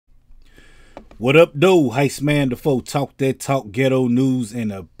What up, though? Heist man, the foe. Talk that talk, ghetto news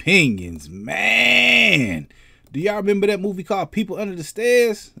and opinions. Man, do y'all remember that movie called People Under the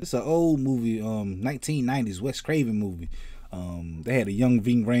Stairs? It's an old movie, 1990s Wes Craven movie. They had a young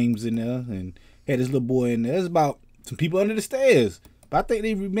Ving Rhames in there and had this little boy in there. It's about some people under the stairs. But I think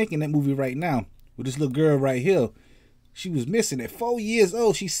they're remaking that movie right now with this little girl right here. She was missing at 4 years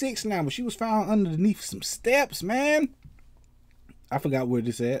old. She's 6 now, but she was found underneath some steps, man. I forgot where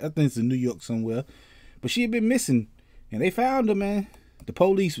this at. I think it's in New York somewhere. But she had been missing. And they found her, man. The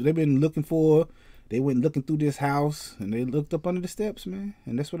police, they've been looking for her. They went looking through this house. And they looked up under the steps, man.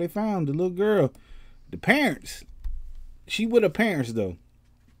 And that's where they found the little girl. The parents. She with her parents, though.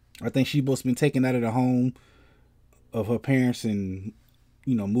 I think she must have been taken out of the home of her parents and,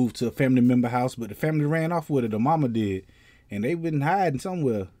 you know, moved to a family member house. But the family ran off with her. The mama did. And they've been hiding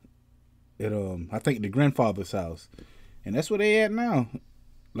somewhere at, I think, the grandfather's house. And that's where they at now.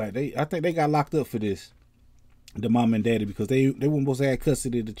 Like, I think they got locked up for this. The mom and daddy, because they weren't supposed to have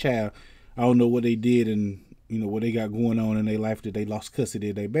custody of the child. I don't know what they did and, you know, what they got going on in their life that they lost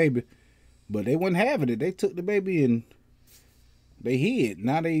custody of their baby. But they wasn't having it. They took the baby and they hid.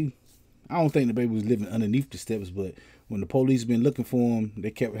 Now I don't think the baby was living underneath the steps, but when the police been looking for him,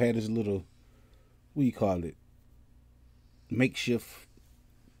 they had this little, what do you call it, makeshift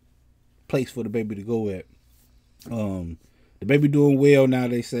place for the baby to go at. The baby doing well now,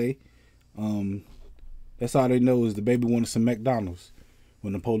 they say. That's all they know is the baby wanted some McDonald's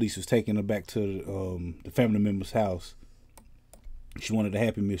when the police was taking her back to the family member's house. She wanted a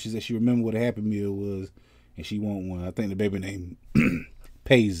Happy Meal. She said she remembered what a Happy Meal was, and she wanted one. I think the baby named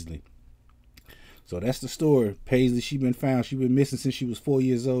Paislee. So that's the story. Paislee, she been found. She been missing since she was 4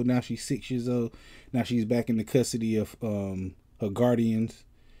 years old. Now she's 6 years old. Now she's back in the custody of her guardians,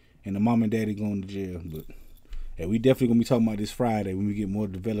 and the mom and daddy going to jail. But yeah, we definitely gonna be talking about this Friday when we get more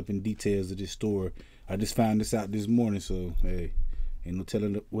developing details of this story. I just found this out this morning, so hey, ain't no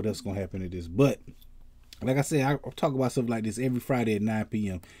telling what else gonna happen to this. But like I said, I talk about stuff like this every Friday at 9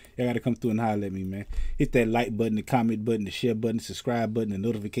 p.m. Y'all gotta come through and holler at me, man. Hit that like button, the comment button, the share button, the subscribe button, the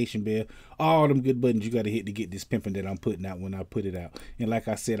notification bell. All them good buttons you gotta hit to get this pimping that I'm putting out when I put it out. And like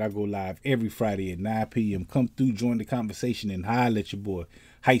I said, I go live every Friday at 9 p.m. Come through, join the conversation, and holler at your boy.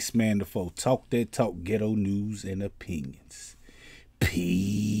 Heist man the foe. Talk that talk, ghetto news and opinions.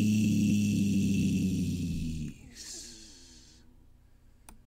 Peace.